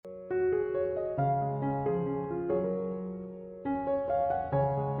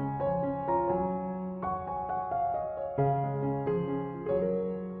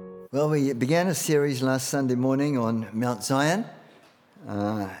Well, we began a series last Sunday morning on Mount Zion,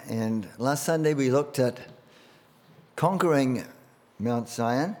 and last Sunday we looked at conquering Mount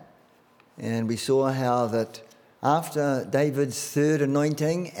Zion, and we saw how that after David's third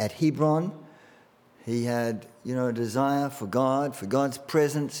anointing at Hebron, he had, a desire for God, for God's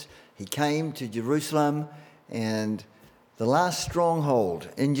presence. He came to Jerusalem, and the last stronghold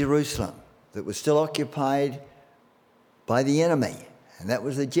in Jerusalem that was still occupied by the enemy, and that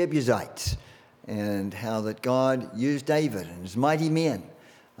was the Jebusites, and how that God used David and his mighty men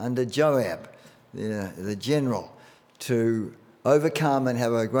under Joab, the general, to overcome and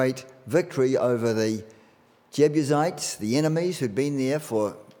have a great victory over the Jebusites, the enemies who'd been there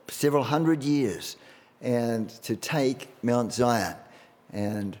for several hundred years, and to take Mount Zion.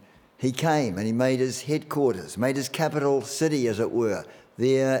 And he came and he made his headquarters, made his capital city, as it were,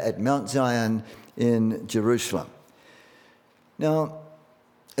 there at Mount Zion in Jerusalem. Now,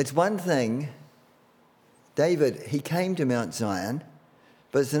 it's one thing, David, he came to Mount Zion,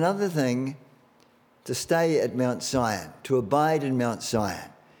 but it's another thing to stay at Mount Zion, to abide in Mount Zion.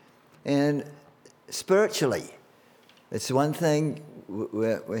 And spiritually, it's one thing,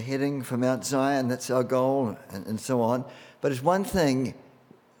 we're heading for Mount Zion, that's our goal, and so on. But it's one thing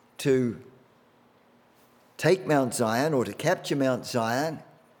to take Mount Zion or to capture Mount Zion,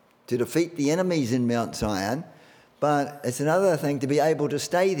 to defeat the enemies in Mount Zion, but it's another thing to be able to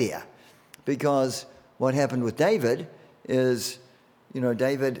stay there, because what happened with David is,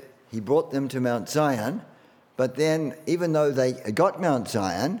 David, he brought them to Mount Zion, but then even though they got Mount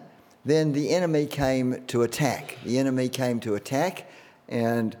Zion, then the enemy came to attack. The enemy came to attack,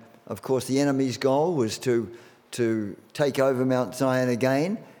 and of course the enemy's goal was to take over Mount Zion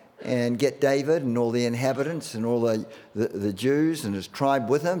again and get David and all the inhabitants and all the Jews and his tribe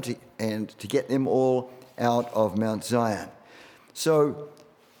with him to get them all out of Mount Zion. So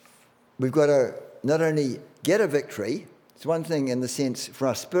we've got to not only get a victory, it's one thing in the sense for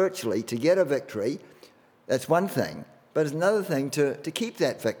us spiritually to get a victory, that's one thing, but it's another thing to keep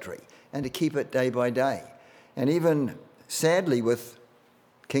that victory and to keep it day by day. And even sadly with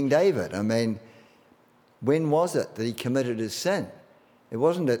King David, when was it that he committed his sin? It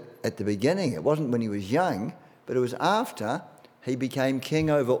wasn't at the beginning, it wasn't when he was young, but it was after he became king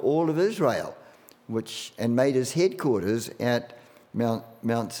over all of Israel, and made his headquarters at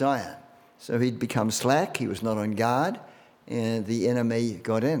Mount Zion. So he'd become slack, he was not on guard, and the enemy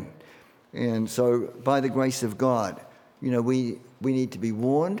got in. And so by the grace of God, we need to be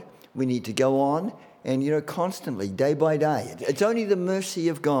warned, we need to go on, and constantly, day by day. It's only the mercy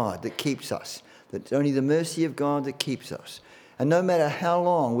of God that keeps us. It's only the mercy of God that keeps us. And no matter how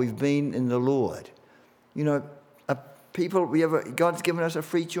long we've been in the Lord, God's given us a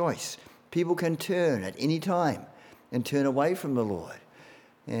free choice. People can turn at any time and turn away from the Lord.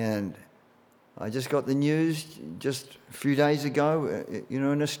 And I just got the news just a few days ago,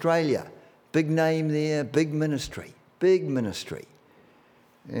 in Australia. Big name there, big ministry.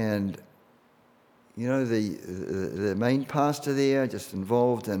 And, the main pastor there just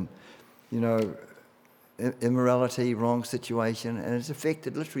involved in, immorality, wrong situation, and it's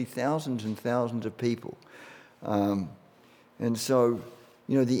affected literally thousands and thousands of people. And so,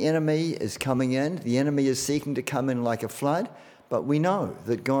 the enemy is coming in. The enemy is seeking to come in like a flood, but we know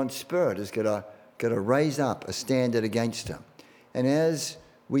that God's Spirit is going to raise up a standard against him. And as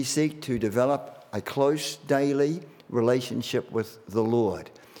we seek to develop a close daily relationship with the Lord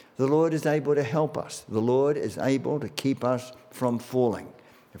is able to help us. The Lord is able to keep us from falling.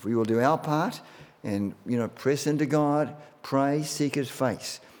 If we will do our part and, press into God, pray, seek his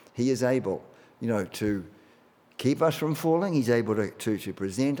face, he is able, to keep us from falling. He's able to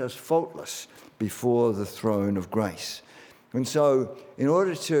present us faultless before the throne of grace. And so in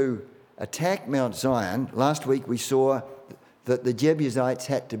order to attack Mount Zion, last week we saw that the Jebusites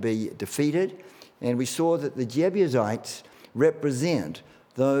had to be defeated, and we saw that the Jebusites represent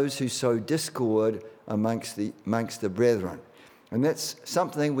those who sow discord amongst the brethren. And that's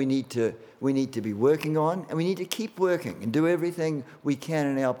something we need to be working on, and we need to keep working and do everything we can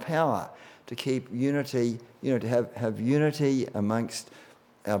in our power to keep unity, to have unity amongst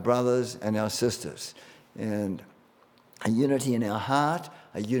our brothers and our sisters, and a unity in our heart,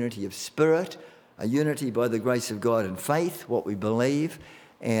 a unity of spirit, a unity by the grace of God in faith, what we believe,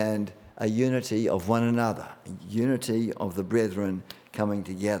 and a unity of one another, a unity of the brethren coming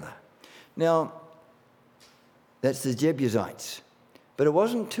together. Now, that's the Jebusites. But it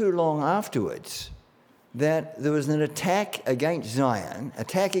wasn't too long afterwards that there was an attack against Zion,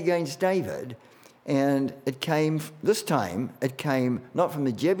 attack against David, and this time it came not from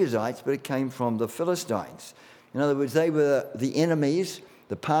the Jebusites, but it came from the Philistines. In other words, they were the enemies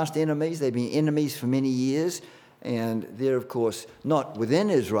the past enemies. They've been enemies for many years, and they're, of course, not within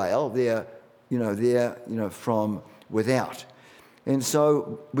Israel. They're from without. And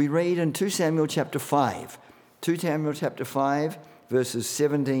so we read in 2 Samuel chapter 5, verses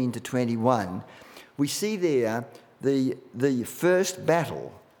 17 to 21, we see there the first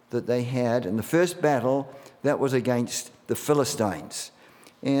battle that they had, and the first battle that was against the Philistines.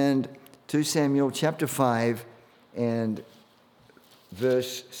 And 2 Samuel chapter 5 and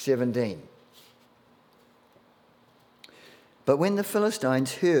verse 17. But when the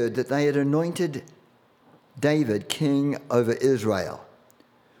Philistines heard that they had anointed David king over Israel,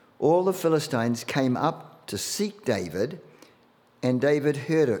 all the Philistines came up to seek David, and David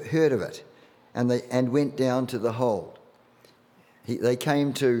heard of it, and went down to the hold. They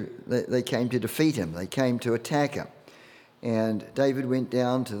came to defeat him. They came to attack him. And David went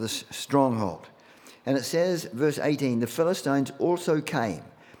down to the stronghold. And it says, verse 18, the Philistines also came,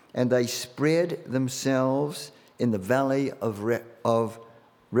 and they spread themselves in the valley of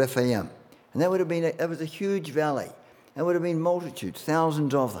Rephaim. And that was a huge valley. There would have been multitudes,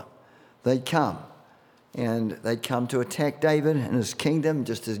 thousands of them. They'd come to attack David and his kingdom,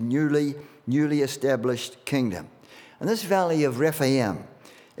 just his newly established kingdom. And this valley of Rephaim,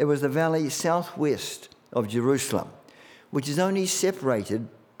 it was the valley southwest of Jerusalem, which is only separated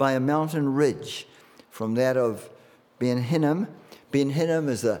by a mountain ridge from that of Ben Hinnom. Ben Hinnom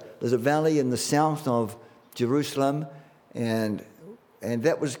is a valley in the south of Jerusalem, and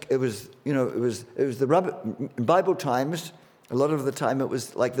that was the rubber. In Bible times, a lot of the time it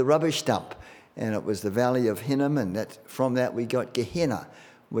was like the rubbish dump, and it was the valley of Hinnom, and from that we got Gehenna,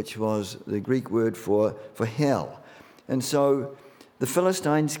 which was the Greek word for hell. And so the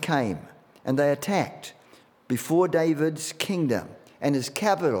Philistines came and they attacked before David's kingdom and his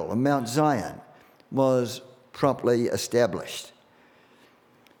capital, Mount Zion, was properly established.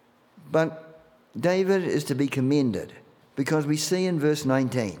 But David is to be commended, because we see in verse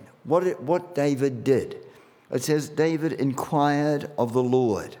 19 what David did. It says David inquired of the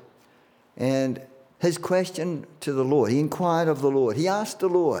Lord. And his question to the Lord, he inquired of the Lord. He asked the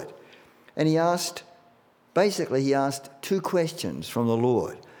Lord. And he asked two questions from the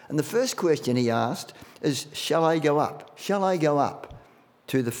Lord. And the first question he asked is, shall I go up? Shall I go up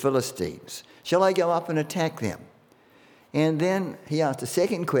to the Philistines? Shall I go up and attack them? And then he asked a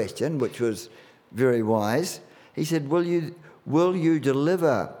second question, which was very wise. He said, will you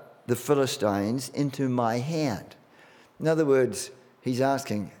deliver the Philistines into my hand? In other words, he's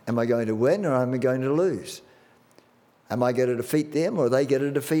asking, am I going to win or am I going to lose? Am I going to defeat them or are they going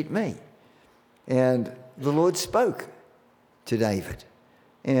to defeat me? And the Lord spoke to David.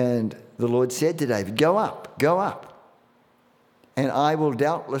 And the Lord said to David, go up, and I will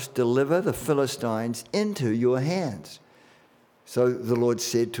doubtless deliver the Philistines into your hands. So the Lord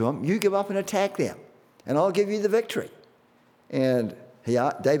said to him, you go up and attack them, and I'll give you the victory. And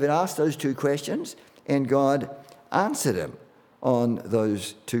David asked those two questions, and God answered him on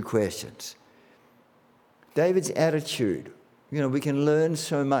those two questions. David's attitude, we can learn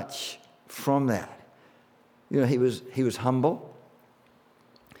so much from that. He was humble.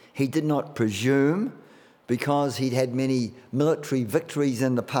 He did not presume because he'd had many military victories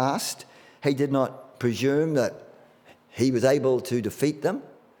in the past. He did not presume that he was able to defeat them.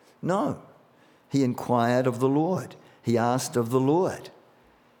 No. He inquired of the Lord. He asked of the Lord.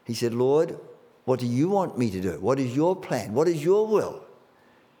 He said, Lord, what do you want me to do? What is your plan? What is your will?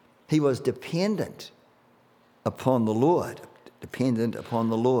 He was dependent upon the Lord.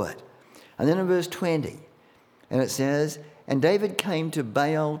 And then in verse 20, and it says, and David came to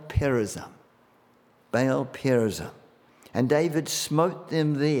Baal-perazim. And David smote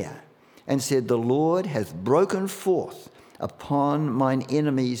them there and said, the Lord hath broken forth upon mine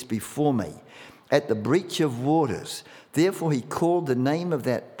enemies before me at the breach of waters. Therefore he called the name of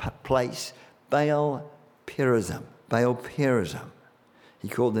that place Baal-perazim. He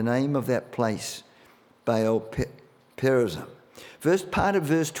called the name of that place Baal-perazim. Part of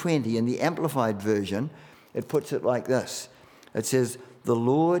verse 20 in the Amplified Version, it puts it like this. It says, the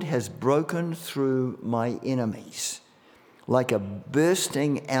Lord has broken through my enemies like a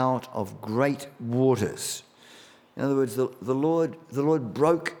bursting out of great waters. In other words, the Lord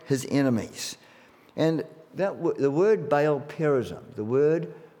broke his enemies. And the word Baal-perazim,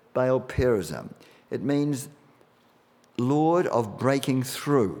 it means Lord of breaking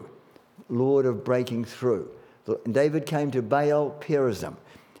through. And David came to Baal-perazim.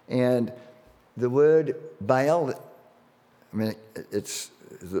 And the word Baal, it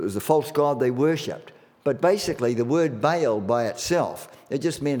was a false god they worshipped. But basically, the word Baal by itself, it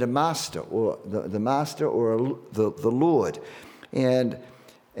just meant a master, or the master, or the Lord. And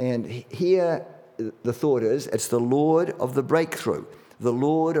And here the thought is, it's the Lord of the breakthrough, the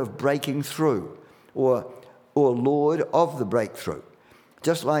Lord of breaking through, or Lord of the breakthrough.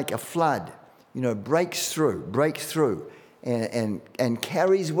 Just like a flood, breaks through, and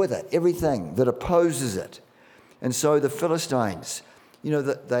carries with it everything that opposes it. And so the Philistines,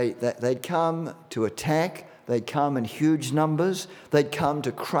 they'd come to attack, they'd come in huge numbers, they'd come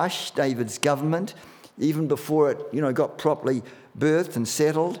to crush David's government, even before it, got properly birthed and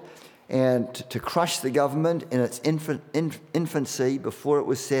settled, and to crush the government in its infancy before it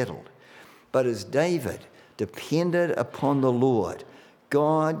was settled. But as David depended upon the Lord,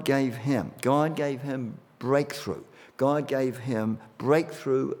 God gave him breakthrough. God gave him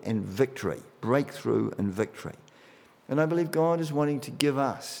breakthrough and victory. And I believe God is wanting to give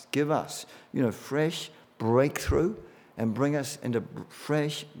us, fresh breakthrough and bring us into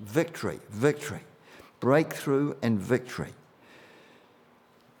fresh victory. Breakthrough and victory.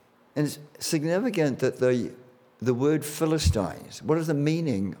 And it's significant that the word Philistines, what is the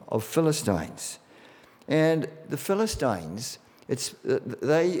meaning of Philistines? And the Philistines,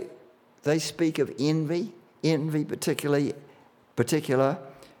 they speak of envy particular,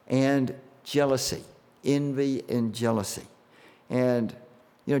 and jealousy. Envy and jealousy. And,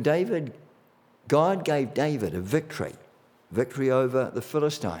 God gave David a victory over the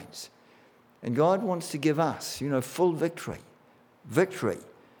Philistines. And God wants to give us, full victory,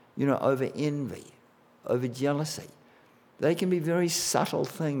 over envy, over jealousy. They can be very subtle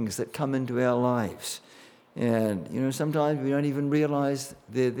things that come into our lives. And, sometimes we don't even realize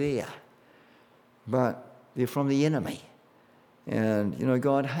they're there. But they're from the enemy. And,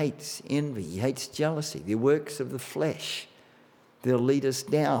 God hates envy. He hates jealousy. They're works of the flesh. They'll lead us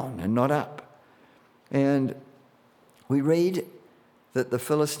down and not up. And we read that the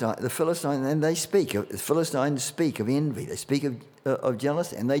Philistines, and the Philistines speak of envy. They speak of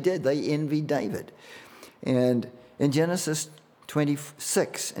jealousy. And they did. They envied David. And in Genesis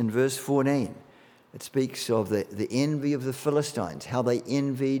 26 and verse 14, it speaks of the envy of the Philistines, how they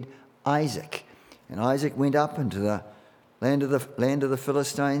envied Isaac. And Isaac went up into the land of the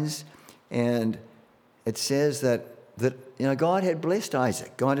Philistines, and it says that God had blessed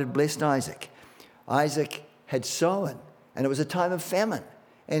Isaac. Isaac had sown, and it was a time of famine,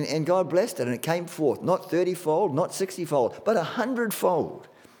 and God blessed it, and it came forth, not 30-fold, not 60-fold, but 100-fold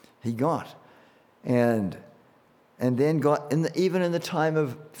he got. And then got, even in the time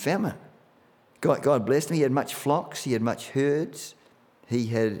of famine, God blessed him. He had much flocks, he had much herds, he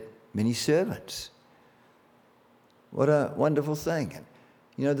had many servants. What a wonderful thing. And,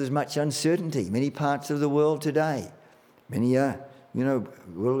 there's much uncertainty. Many parts of the world today. Many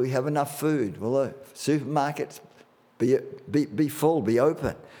will we have enough food? Will the supermarkets be full, be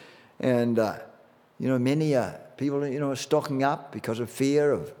open? And, many people, are stocking up because of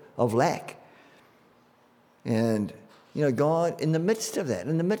fear of lack. And, God, in the midst of that,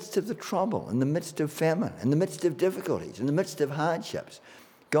 in the midst of the trouble, in the midst of famine, in the midst of difficulties, in the midst of hardships,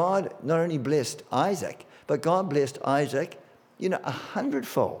 God not only blessed Isaac, but God blessed Isaac,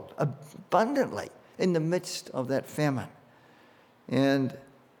 100-fold, abundantly, in the midst of that famine. And,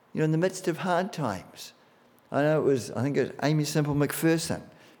 in the midst of hard times. I think it was Amy Semple McPherson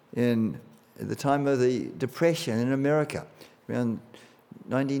at the time of the Depression in America, around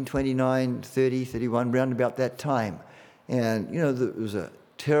 1929, 30, 31, round about that time. And, there was a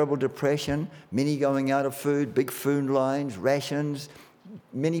terrible depression, many going out of food, big food lines, rations.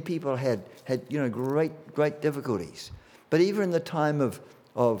 Many people had great difficulties. But even in the time of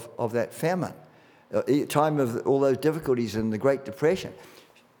that famine, time of all those difficulties in the Great Depression,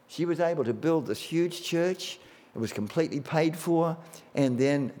 she was able to build this huge church. It was completely paid for, and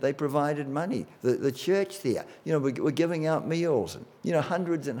then they provided money. The church there, were giving out meals, and,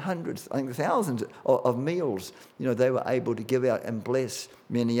 hundreds and hundreds, I think thousands of meals, they were able to give out and bless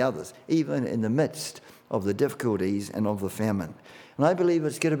many others, even in the midst of the difficulties and of the famine. And I believe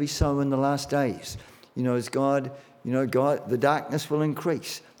it's going to be so in the last days. As God, the darkness will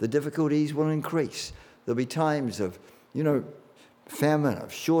increase, the difficulties will increase. There'll be times of, famine,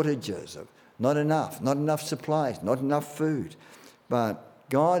 of shortages, of not enough supplies, not enough food. But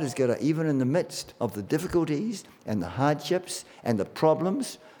God is going to, even in the midst of the difficulties and the hardships and the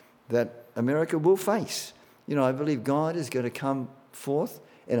problems that America will face, I believe God is going to come forth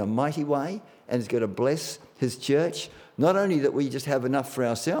in a mighty way and is going to bless his church. Not only that we just have enough for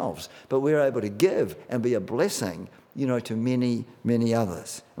ourselves, but we're able to give and be a blessing, to many, many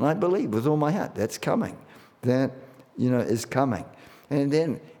others. And I believe with all my heart that's coming. That, is coming. And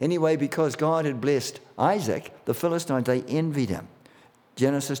then, anyway, because God had blessed Isaac, the Philistines, they envied him.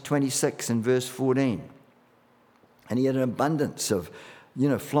 Genesis 26 and verse 14. And he had an abundance of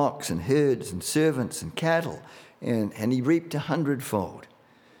flocks and herds and servants and cattle, and he reaped 100-fold.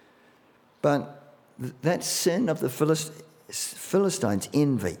 But that sin of the Philistines,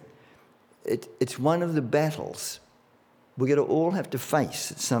 envy, it's one of the battles we're going to all have to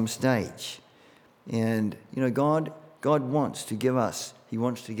face at some stage. And, God wants to give us, he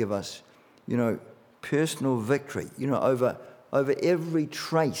wants to give us, personal victory, over every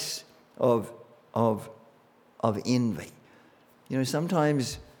trace of envy.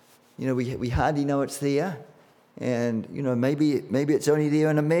 Sometimes, we hardly know it's there, and, maybe it's only there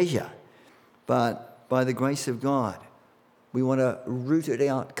in a measure. But by the grace of God, we want to root it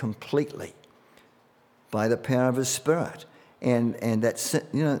out completely by the power of His Spirit. And that sin,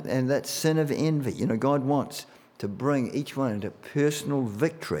 and that sin of envy, God wants to bring each one into personal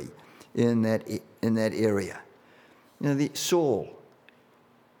victory in that area. Saul,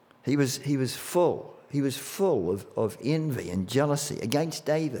 he was full of envy and jealousy against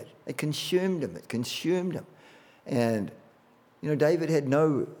David. It consumed him. And David had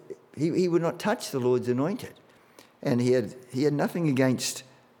he would not touch the Lord's anointed, and David had nothing against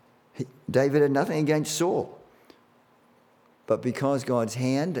Saul. But because God's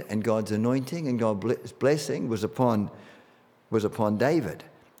hand and God's anointing and God's blessing was upon David,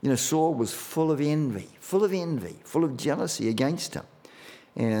 Saul was full of envy, full of jealousy against him.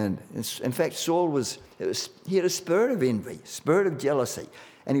 And in fact, he had a spirit of envy, spirit of jealousy,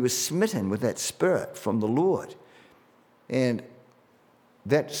 and he was smitten with that spirit from the Lord. And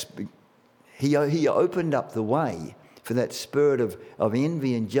he opened up the way for that spirit of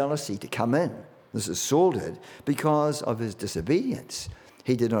envy and jealousy to come in. This is Saul did, because of his disobedience.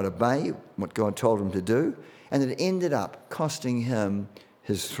 He did not obey what God told him to do, and it ended up costing him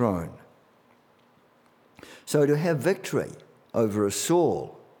his throne. So to have victory over a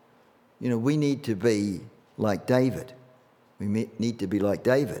Saul, we need to be like David. We need to be like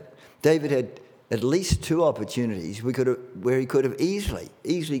David. David had at least 2 opportunities where he could have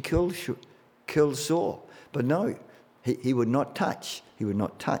easily killed Saul. But no, he would not touch. He would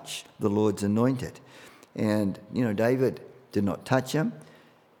not touch the Lord's anointed. And, David did not touch him.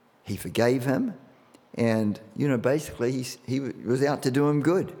 He forgave him. And, basically he was out to do him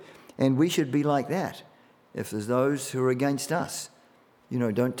good. And we should be like that. If there's those who are against us,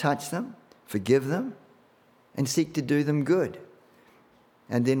 don't touch them, forgive them, and seek to do them good.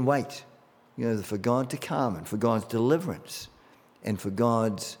 And then wait, for God to come and for God's deliverance and for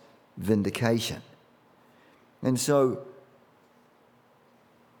God's vindication. And so,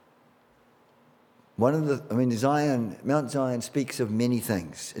 Mount Zion speaks of many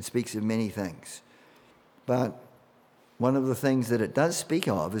things. It speaks of many things. But one of the things that it does speak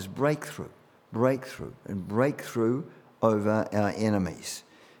of is breakthrough over our enemies.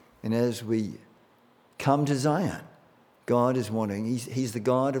 And as we come to Zion, God is wanting, he's the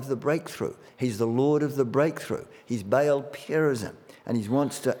God of the breakthrough. He's the Lord of the breakthrough. He's Baal Perazim, and he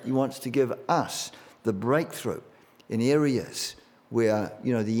wants to give us the breakthrough in areas where,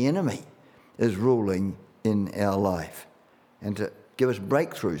 the enemy is ruling in our life, and to give us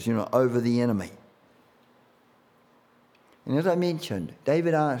breakthroughs, over the enemy. And as I mentioned,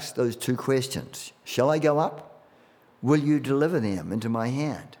 David asked those 2 questions. Shall I go up? Will you deliver them into my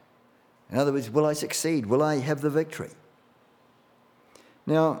hand? In other words, will I succeed? Will I have the victory?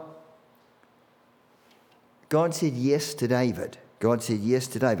 Now, God said yes to David.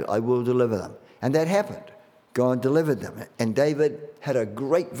 I will deliver them. And that happened. God delivered them. And David had a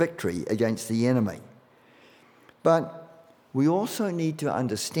great victory against the enemy. But we also need to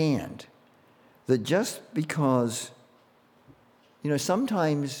understand that just because,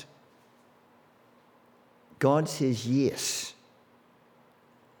 sometimes God says yes.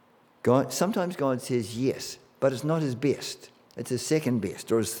 Sometimes God says yes, but it's not his best. It's his second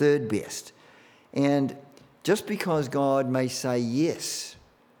best or his third best. And just because God may say yes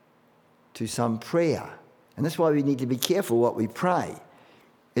to some prayer, and that's why we need to be careful what we pray,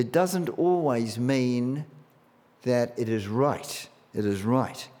 it doesn't always mean that it is right. It is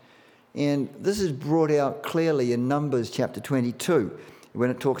right. And this is brought out clearly in Numbers chapter 22 when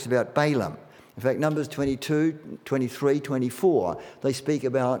it talks about Balaam. In fact, Numbers 22, 23, 24, they speak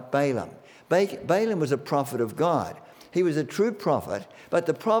about Balaam. Balaam was a prophet of God. He was a true prophet, but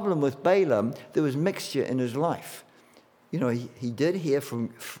the problem with Balaam, there was mixture in his life. He did hear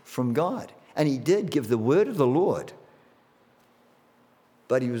from God, and he did give the word of the Lord,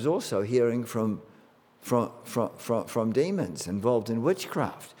 but he was also hearing from demons involved in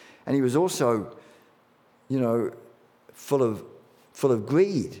witchcraft. And he was also, full of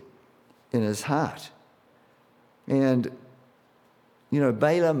greed in his heart. And,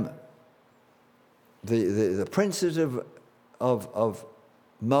 Balaam, the princes of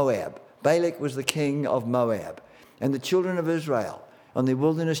Moab. Balak was the king of Moab. And the children of Israel, on their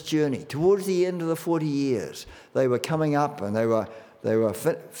wilderness journey, towards the end of the 40 years, they were coming up and they were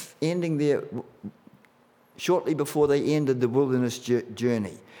ending their, shortly before they ended the wilderness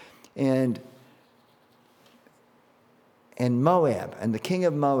journey. And Moab, and the king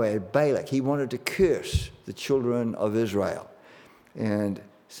of Moab, Balak, he wanted to curse the children of Israel. And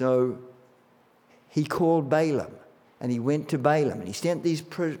so he called Balaam, and he went to Balaam, and he sent these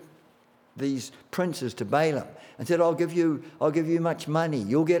princes to Balaam and said, I'll give you much money,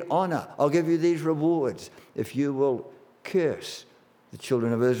 you'll get honor, I'll give you these rewards if you will curse the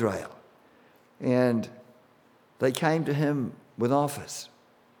children of Israel. And they came to him with offers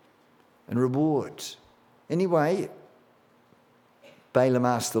and rewards. Anyway, Balaam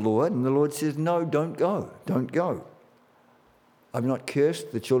asked the Lord, and the Lord says, no, don't go. I've not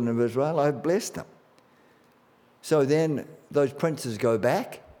cursed the children of Israel, I've blessed them. So then those princes go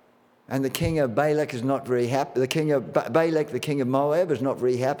back, and the king of Balak is not very happy. The king of Balak, the king of Moab, is not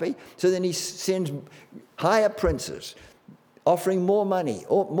very happy. So then he sends higher princes, offering more money,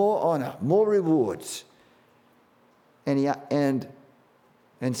 more honor, more rewards. And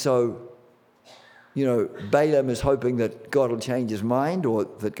so, Balaam is hoping that God will change his mind, or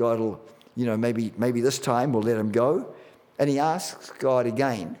that God will, maybe this time will let him go. And he asks God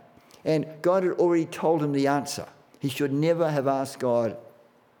again. And God had already told him the answer. He should never have asked God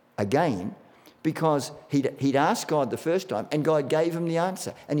again, because he'd asked God the first time and God gave him the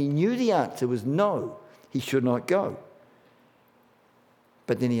answer. And he knew the answer was no, he should not go.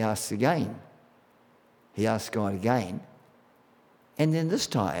 But then he asks again. He asks God again. And then this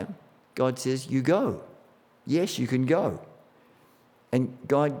time, God says, you go. Yes, you can go. And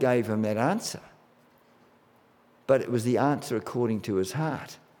God gave him that answer. But it was the answer according to his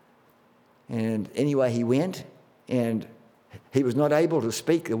heart. And anyway, he went, and he was not able to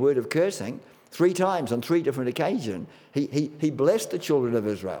speak the word of cursing. 3 times on 3 different occasions. He blessed the children of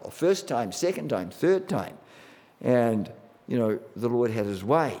Israel. First time, second time, third time. And, the Lord had his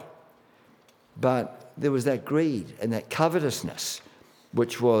way. But there was that greed and that covetousness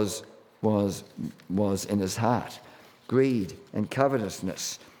which was in his heart. Greed and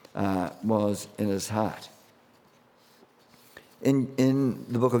covetousness was in his heart. In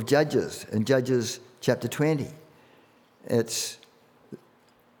the book of Judges, in Judges chapter 20, it's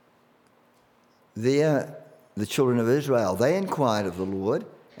there, the children of Israel, they inquired of the Lord,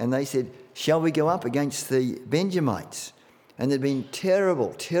 and they said, shall we go up against the Benjamites? And there'd been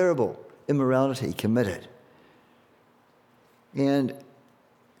terrible, terrible immorality committed. And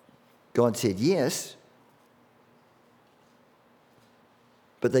God said yes,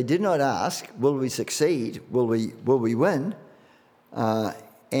 but they did not ask, will we succeed? Will we win?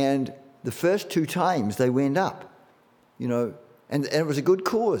 And the first 2 times they went up, and it was a good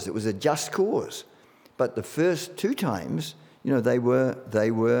cause. It was a just cause. But the first 2 times, they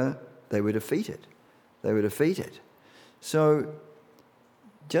were defeated. They were defeated. So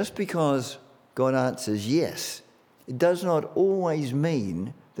just because God answers yes, it does not always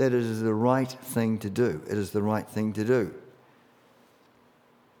mean that it is the right thing to do. It is the right thing to do.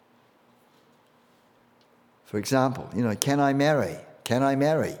 For example, can I marry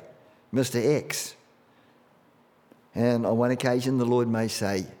Mr. X? And on one occasion, the Lord may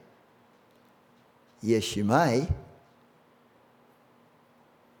say, yes, you may,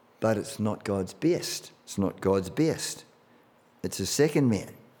 but it's not God's best. It's not God's best. It's a second man.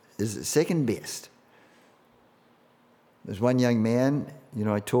 It's the second best. There's one young man,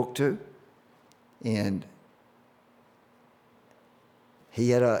 I talked to, and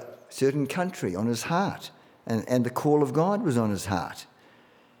he had a certain country on his heart, and the call of God was on his heart.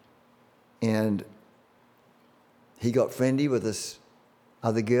 And he got friendly with this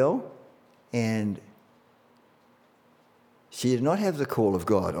other girl, and she did not have the call of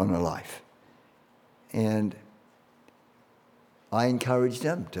God on her life. And I encouraged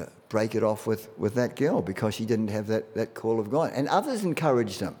him to break it off with that girl because she didn't have that call of God. And others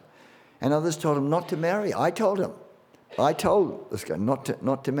encouraged him. And others told him not to marry. I told this guy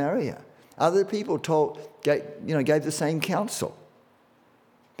not to marry her. Other people gave the same counsel.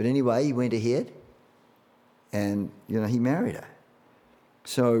 But anyway, he went ahead and, he married her.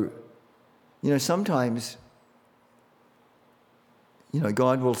 So, sometimes,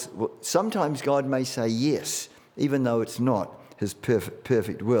 sometimes God may say yes, even though it's not his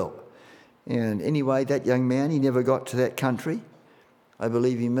perfect will. And anyway, that young man, he never got to that country. I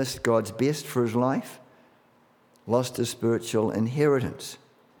believe he missed God's best for his life, lost his spiritual inheritance.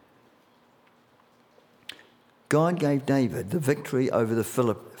 God gave David the victory over the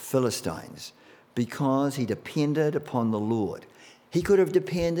Philistines because he depended upon the Lord. He could have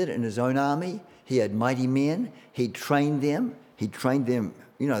depended on his own army. He had mighty men. He trained them.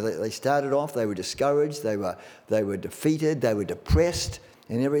 You know, they started off, they were discouraged, they were defeated, they were depressed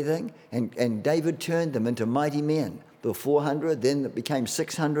and everything. And David turned them into mighty men. There were 400, then it became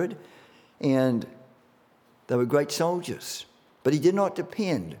 600. And they were great soldiers. But he did not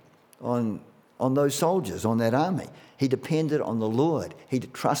depend on those soldiers, on that army. He depended on the Lord. He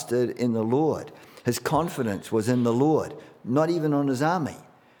trusted in the Lord. His confidence was in the Lord, not even on his army.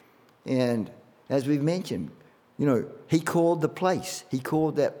 And as we've mentioned, you know, he called that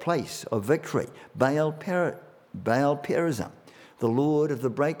place of victory, Baal Perazim, the Lord of the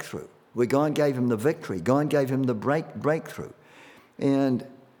breakthrough, where God gave him the victory. God gave him the breakthrough. And,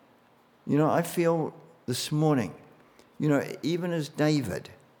 you know, I feel this morning, you know, even as God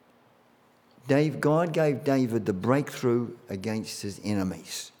gave David the breakthrough against his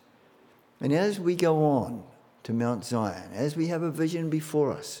enemies. And as we go on to Mount Zion, as we have a vision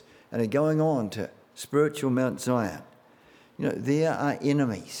before us and are going on to spiritual Mount Zion, you know, there are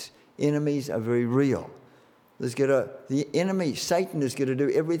enemies. Enemies are very real. The enemy, Satan, is going to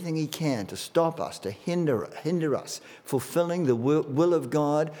do everything he can to stop us, to hinder us, fulfilling the will of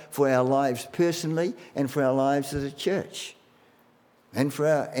God for our lives personally and for our lives as a church, and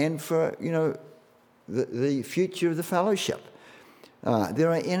for you know, the future of the fellowship. There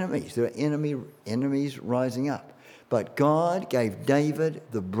are enemies. There are enemies rising up. But God gave David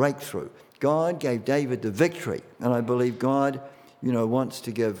the breakthrough. God gave David the victory. And I believe God, you know, wants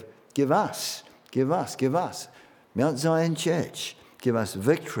to give us, Mount Zion Church, give us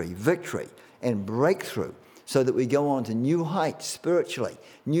victory, and breakthrough, so that we go on to new heights spiritually,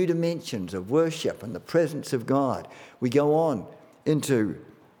 new dimensions of worship and the presence of God. We go on into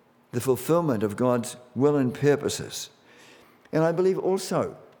the fulfillment of God's will and purposes. And I believe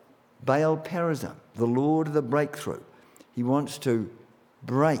also Baal Perazim, the Lord of the breakthrough. He wants to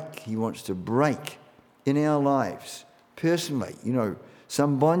break in our lives personally, you know,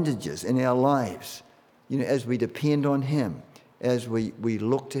 some bondages in our lives, you know, as we depend on him, as we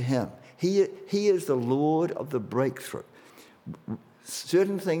look to him. He is the Lord of the breakthrough.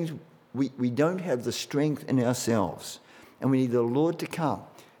 Certain things we don't have the strength in ourselves, and we need the Lord to come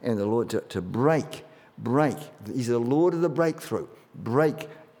and the Lord to break. He's the Lord of the breakthrough. Break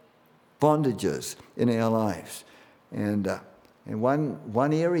bondages in our lives. And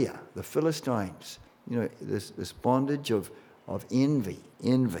one area, the Philistines, you know, this bondage of envy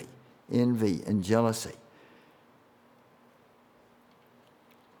and jealousy.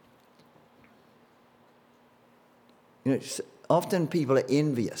 You know, often people are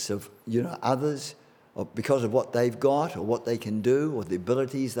envious of, you know, others because of what they've got or what they can do or the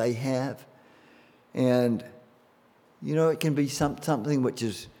abilities they have. And, you know, it can be something which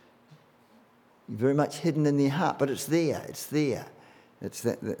is very much hidden in their heart, but it's there. It's that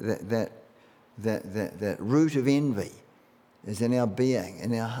root of envy is in our being,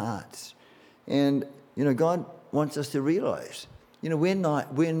 in our hearts. And, you know, God wants us to realize, you know, we're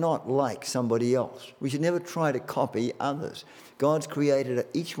not like somebody else. We should never try to copy others. God's created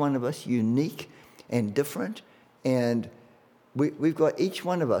each one of us unique and different, and we've got, each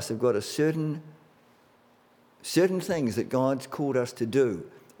one of us have got a certain things that God's called us to do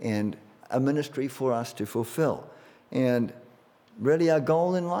and a ministry for us to fulfill. And really our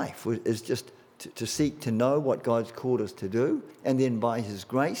goal in life is just to seek to know what God's called us to do, and then by his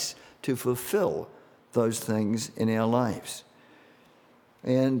grace to fulfill those things in our lives.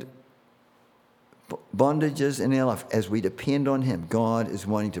 And bondages in our life, as we depend on him, God is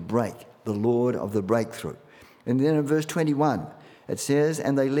wanting to break, the Lord of the breakthrough. And then in verse 21, it says,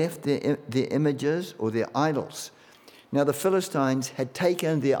 and they left their images or their idols. Now the Philistines had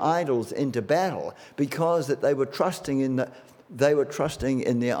taken their idols into battle because that they were trusting in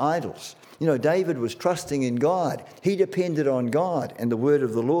their idols. You know, David was trusting in God. He depended on God and the word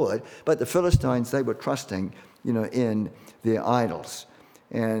of the Lord. But the Philistines, they were trusting, you know, in their idols.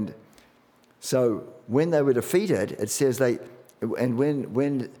 So when they were defeated, it says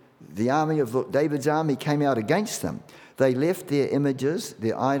when the army of David's army came out against them, they left their images,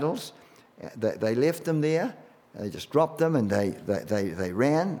 their idols. They left them there. They just dropped them and they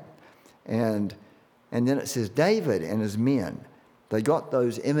ran. And then it says David and his men, they got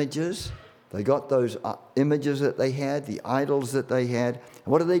those images. They got those images that they had, the idols that they had. And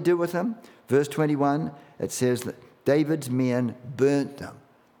what did they do with them? Verse 21, it says that David's men burnt them.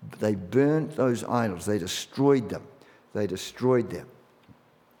 They burnt those idols. They destroyed them.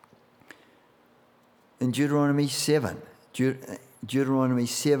 In Deuteronomy 7,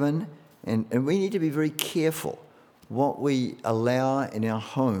 and we need to be very careful what we allow in our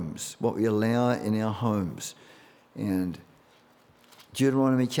homes, And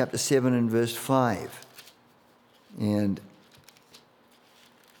Deuteronomy chapter 7 and verse 5. And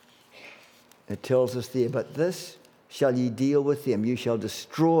it tells us there, but this shall ye deal with them. You shall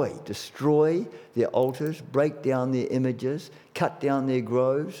destroy their altars, break down their images, cut down their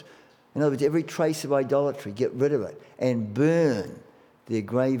groves. In other words, every trace of idolatry, get rid of it, and burn their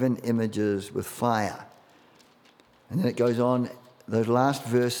graven images with fire. And then it goes on, those last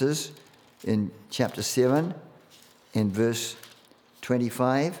verses in chapter 7, in verse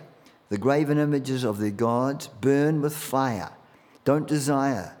 25, the graven images of their gods burn with fire. Don't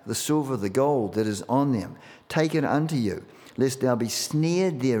desire the silver, the gold that is on them. Take it unto you, lest thou be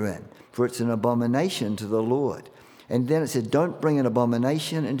snared therein, for it's an abomination to the Lord. And then it said, don't bring an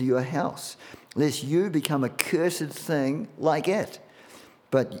abomination into your house, lest you become a cursed thing like it.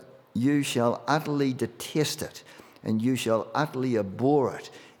 But you shall utterly detest it, and you shall utterly abhor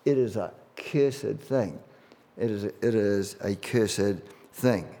it. It is a cursed thing. It is a cursed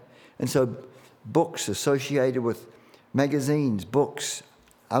thing. And so books associated with magazines, books,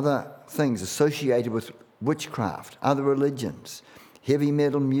 other things associated with witchcraft, other religions, heavy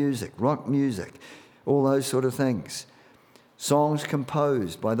metal music, rock music, all those sort of things. Songs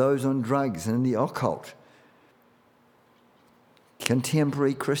composed by those on drugs and in the occult.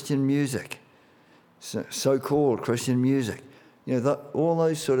 Contemporary Christian music, so-called Christian music. All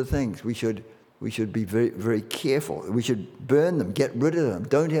those sort of things. We should be very, very careful. We should burn them, get rid of them.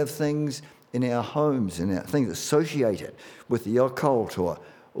 Don't have things in our homes and our things associated with the occult or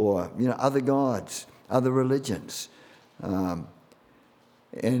other gods, other religions,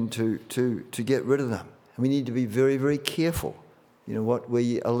 and to get rid of them. We need to be very, very careful. What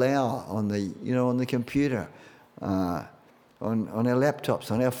we allow on the computer, on our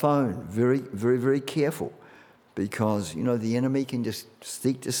laptops, on our phone. Very, very, very careful, because the enemy can just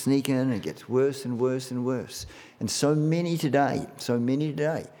seek to sneak in, and it gets worse and worse and worse. And so many today.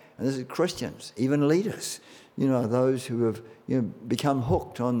 And this is Christians, even leaders, those who have become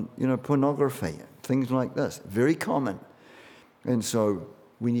hooked on pornography, things like this, very common. And so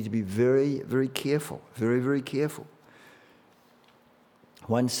we need to be very, very careful, very, very careful.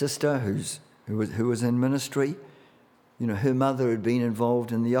 One sister who was in ministry, her mother had been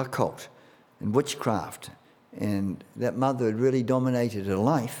involved in the occult and witchcraft, and that mother had really dominated her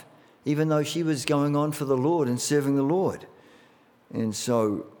life, even though she was going on for the Lord and serving the Lord. And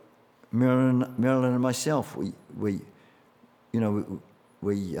so Marilyn and myself, we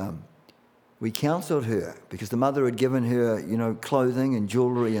counseled her, because the mother had given her, clothing and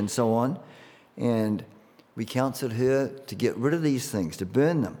jewelry and so on, and we counseled her to get rid of these things, to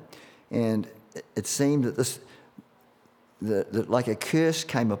burn them. And it seemed that like a curse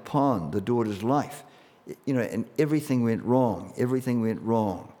came upon the daughter's life, and everything went wrong.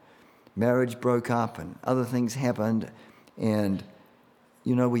 Marriage broke up and other things happened, and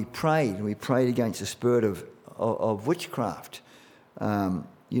we prayed against the spirit of witchcraft, in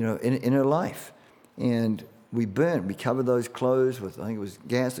her life. And we covered those clothes with, I think it was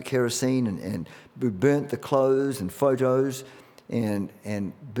gas or kerosene, and we burnt the clothes and photos and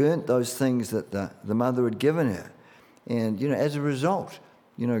burnt those things that the mother had given her. And, as a result,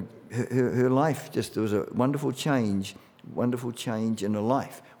 her life there was a wonderful change in her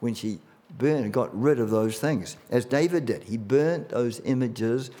life when she burned and got rid of those things, as David did. He burnt those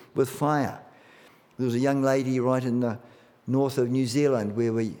images with fire. There was a young lady right in the north of New Zealand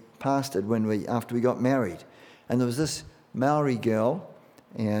where we pastored after we got married, and there was this Maori girl,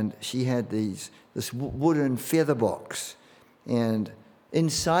 and she had this wooden feather box, and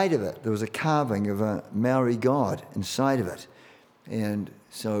inside of it there was a carving of a Maori god inside of it. And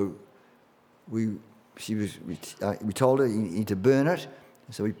so we told her, you need to burn it.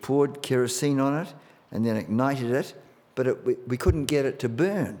 So we poured kerosene on it and then ignited it, but we couldn't get it to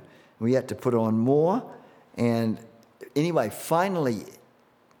burn. We had to put on more, and anyway, finally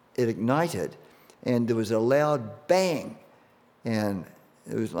it ignited, and there was a loud bang, and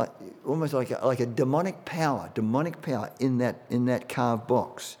it was almost like a demonic power in that carved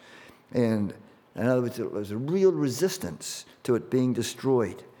box. And in other words, there was a real resistance to it being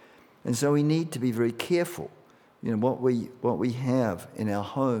destroyed. And so we need to be very careful, what we have in our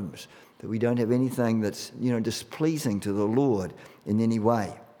homes, that we don't have anything that's displeasing to the Lord in any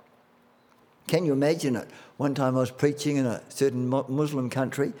way. Can you imagine it? One time I was preaching in a certain Muslim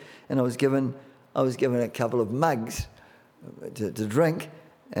country, and I was given a couple of mugs to drink,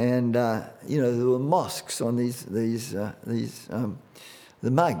 and there were mosques on the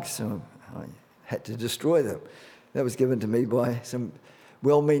mugs, so I had to destroy them. That was given to me by some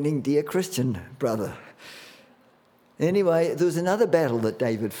well-meaning dear Christian brother. Anyway, there was another battle that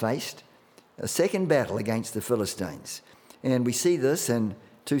David faced, a second battle against the Philistines. And we see this in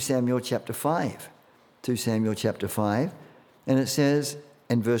 2 Samuel chapter 5. 2 Samuel chapter 5. And it says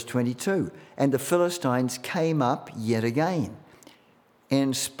in verse 22, "And the Philistines came up yet again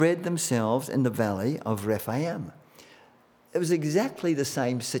and spread themselves in the valley of Rephaim." It was exactly the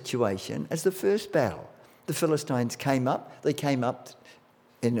same situation as the first battle. The Philistines came up. They came up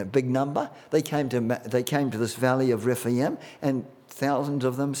in a big number. They came to this valley of Rephaim, and thousands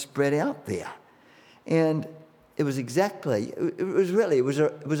of them spread out there. And it was a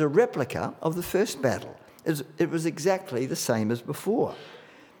replica of the first battle. It was exactly the same as before.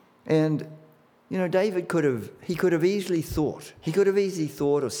 And David could have easily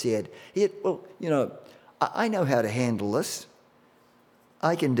thought or said, I know how to handle this.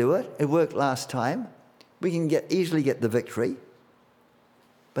 I can do it. It worked last time. We can easily get the victory.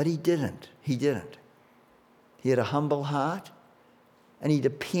 But he didn't. He had a humble heart, and he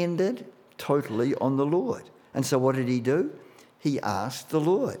depended totally on the Lord. And so what did he do? He asked the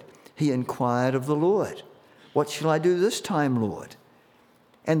Lord. He inquired of the Lord, "What shall I do this time, Lord?"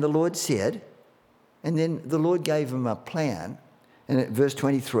 And the Lord said, and then the Lord gave him a plan. And at verse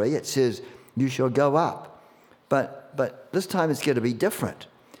 23, it says, "You shall go up. But this time it's going to be different.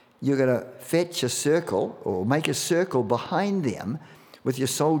 You're going to fetch a circle or make a circle behind them with your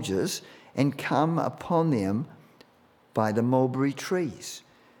soldiers and come upon them by the mulberry trees."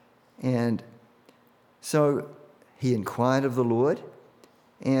 And so he inquired of the Lord,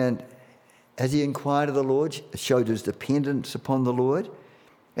 and as he inquired of the Lord, showed his dependence upon the Lord.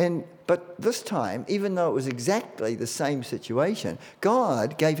 But this time, even though it was exactly the same situation,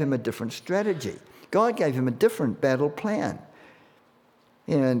 God gave him a different strategy. God gave him a different battle plan.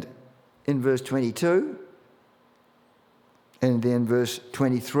 And in verse 22 and then verse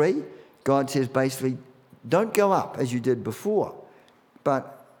 23, God says basically, don't go up as you did before,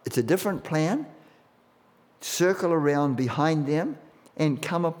 but it's a different plan. Circle around behind them and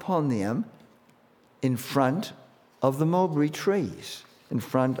come upon them in front of the mulberry trees. In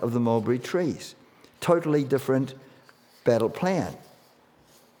front of the mulberry trees. Totally different battle plan.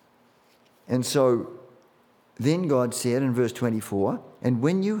 And so then God said in verse 24, "And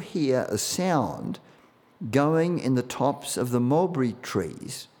when you hear a sound going in the tops of the mulberry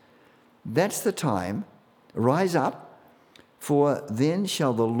trees, that's the time, rise up, for then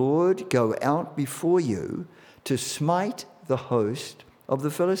shall the Lord go out before you to smite the host of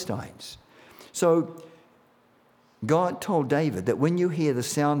the Philistines." So God told David that when you hear the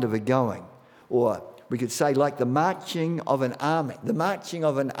sound of a going, or we could say like the marching of an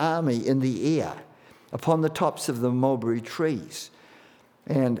army in the air upon the tops of the mulberry trees,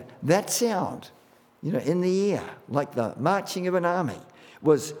 and that sound, in the air, like the marching of an army,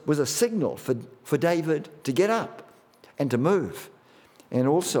 was a signal for David to get up and to move. And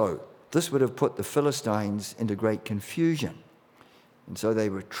also, this would have put the Philistines into great confusion. And so they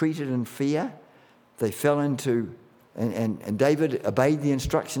retreated in fear. They fell into... And David obeyed the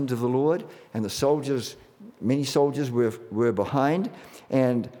instructions of the Lord, and the soldiers, many soldiers were behind.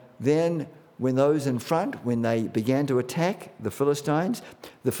 And then when those in front, when they began to attack the Philistines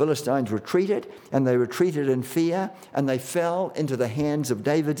retreated, and they retreated in fear, and they fell into the hands of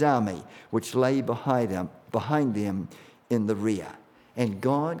David's army, which lay behind them in the rear. And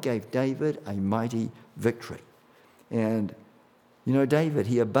God gave David a mighty victory. And, David,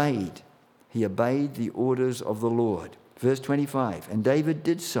 he obeyed the orders of the Lord. Verse 25, "And David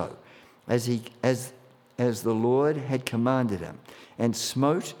did so as the Lord had commanded him, and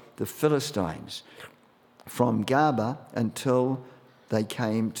smote the Philistines from Gaba until they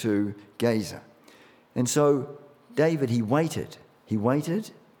came to Gaza." And so David, he waited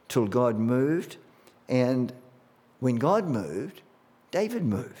till God moved, and when God moved, David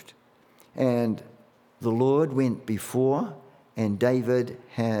moved. And the Lord went before, and David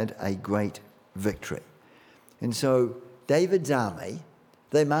had a great victory. And so David's army,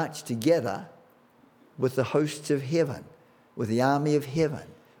 they marched together with the hosts of heaven, with the army of heaven,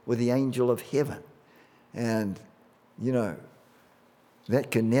 with the angel of heaven. And,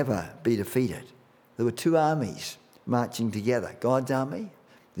 that can never be defeated. There were two armies marching together, God's army,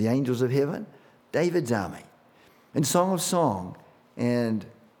 the angels of heaven, David's army. In Song of Song and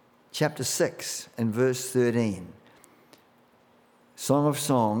chapter 6 and verse 13, Song of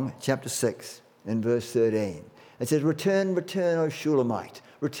Song, chapter 6 and verse 13. It says, "Return, return, O Shulamite.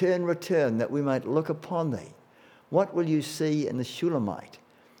 Return, return, that we might look upon thee. What will you see in the Shulamite?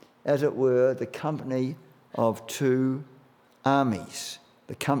 As it were, the company of two armies."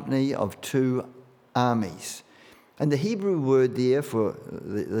 The company of two armies. And the Hebrew word there for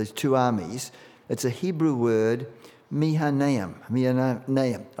these two armies, it's a Hebrew word, Mihanaim.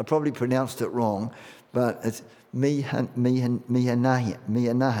 I probably pronounced it wrong, but it's Me'anahem.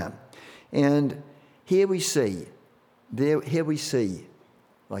 And here we see,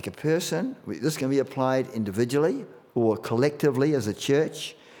 like a person, this can be applied individually or collectively as a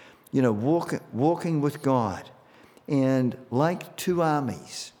church, walking with God. And like two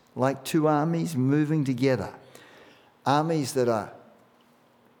armies moving together, armies that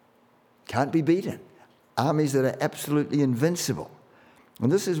can't be beaten, armies that are absolutely invincible.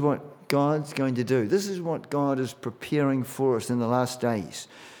 And this is what God's going to do. This is what God is preparing for us in the last days.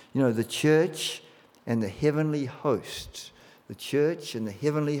 The church and the heavenly hosts, the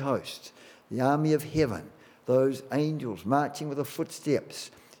army of heaven, those angels marching with the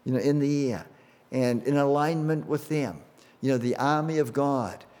footsteps, in the air, and in alignment with them, the army of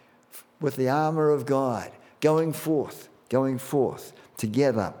God, with the armor of God, going forth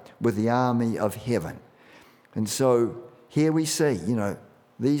together with the army of heaven. And so here we see,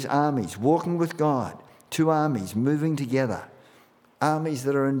 these armies walking with God, two armies moving together, armies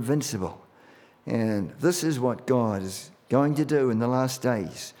that are invincible. And this is what God is going to do in the last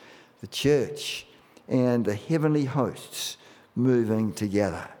days. The church and the heavenly hosts moving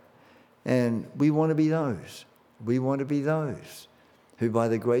together. And we want to be those. We want to be those who by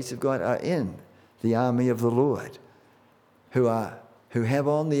the grace of God are in the army of the Lord, who have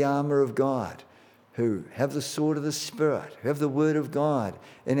on the armor of God, who have the sword of the Spirit, who have the word of God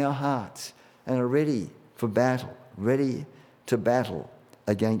in our hearts and are ready for battle, ready to battle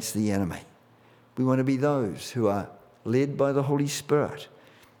against the enemy. We want to be those who are led by the Holy Spirit.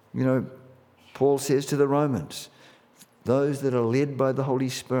 Paul says to the Romans, those that are led by the Holy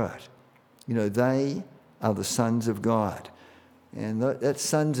Spirit, they are the sons of God. And that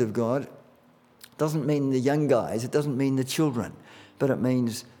sons of God doesn't mean the young guys, it doesn't mean the children, but it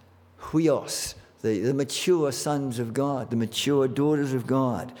means huios, the mature sons of God, the mature daughters of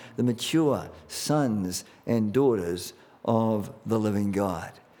God, the mature sons and daughters of the living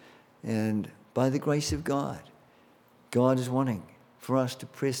God. And by the grace of God, God is wanting for us to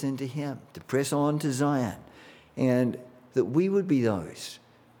press into him, to press on to Zion, and that we would be those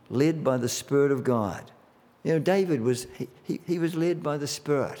led by the Spirit of God. David was he was led by the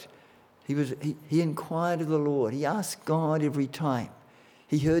Spirit. He inquired of the Lord. He asked God every time.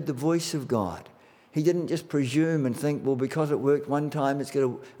 He heard the voice of God. He didn't just presume and think, well, because it worked one time, it's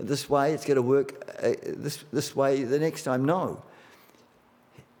going to this way. It's going to work this way the next time. No.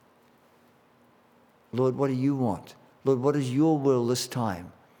 Lord, what do you want? Lord, what is your will this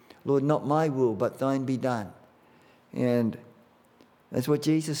time? Lord, not my will, but thine be done. And that's what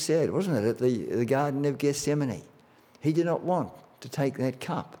Jesus said, wasn't it, at the Garden of Gethsemane? He did not want to take that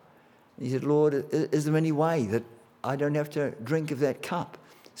cup. He said, Lord, is there any way that I don't have to drink of that cup?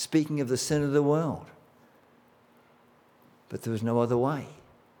 Speaking of the sin of the world. But there was no other way.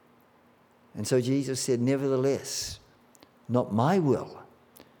 And so Jesus said, nevertheless, not my will,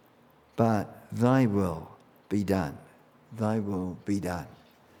 but thy will be done. Thy will be done.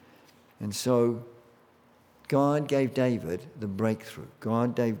 And so God gave David the breakthrough.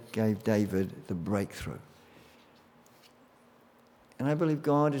 God gave David the breakthrough. And I believe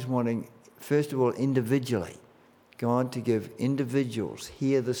God is wanting, first of all, individually, God to give individuals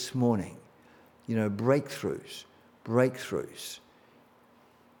here this morning, breakthroughs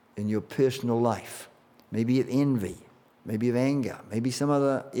in your personal life. Maybe of envy, maybe of anger, maybe some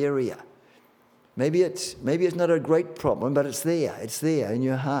other area. Maybe it's not a great problem, but it's there. It's there in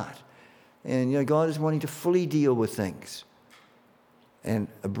your heart. And God is wanting to fully deal with things. And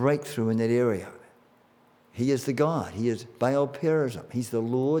a breakthrough in that area. He is the God. He is Baal Perazim. He's the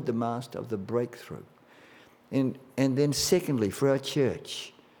Lord, the Master of the breakthrough. And then secondly, for our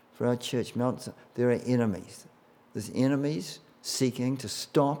church, Mount Zion, there are enemies. There's enemies seeking to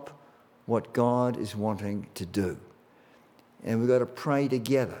stop what God is wanting to do. And we've got to pray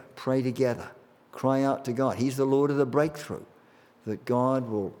together, cry out to God. He's the Lord of the breakthrough, that God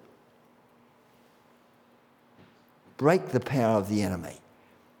will break the power of the enemy.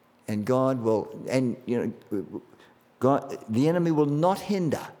 And God will, the enemy will not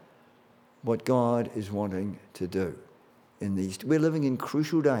hinder what God is wanting to do in these. We're living in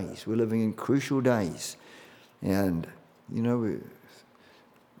crucial days. And,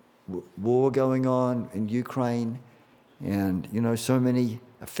 war going on in Ukraine and,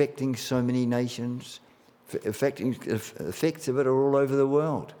 affecting so many nations, effects of it are all over the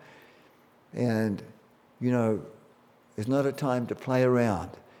world. And, it's not a time to play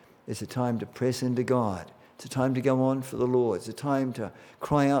around. It's a time to press into God. It's a time to go on for the Lord. It's a time to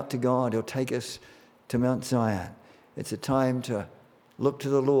cry out to God. He'll take us to Mount Zion. It's a time to look to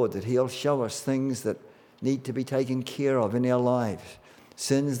the Lord, that he'll show us things that need to be taken care of in our lives.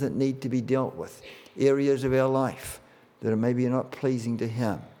 sins that need to be dealt with, areas of our life that are maybe not pleasing to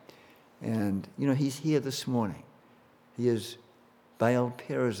him. And, he's here this morning. He is Baal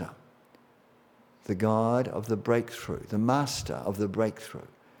Perazim, the God of the breakthrough, the master of the breakthrough.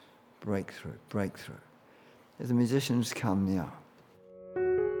 Breakthrough, breakthrough. As the musicians come now.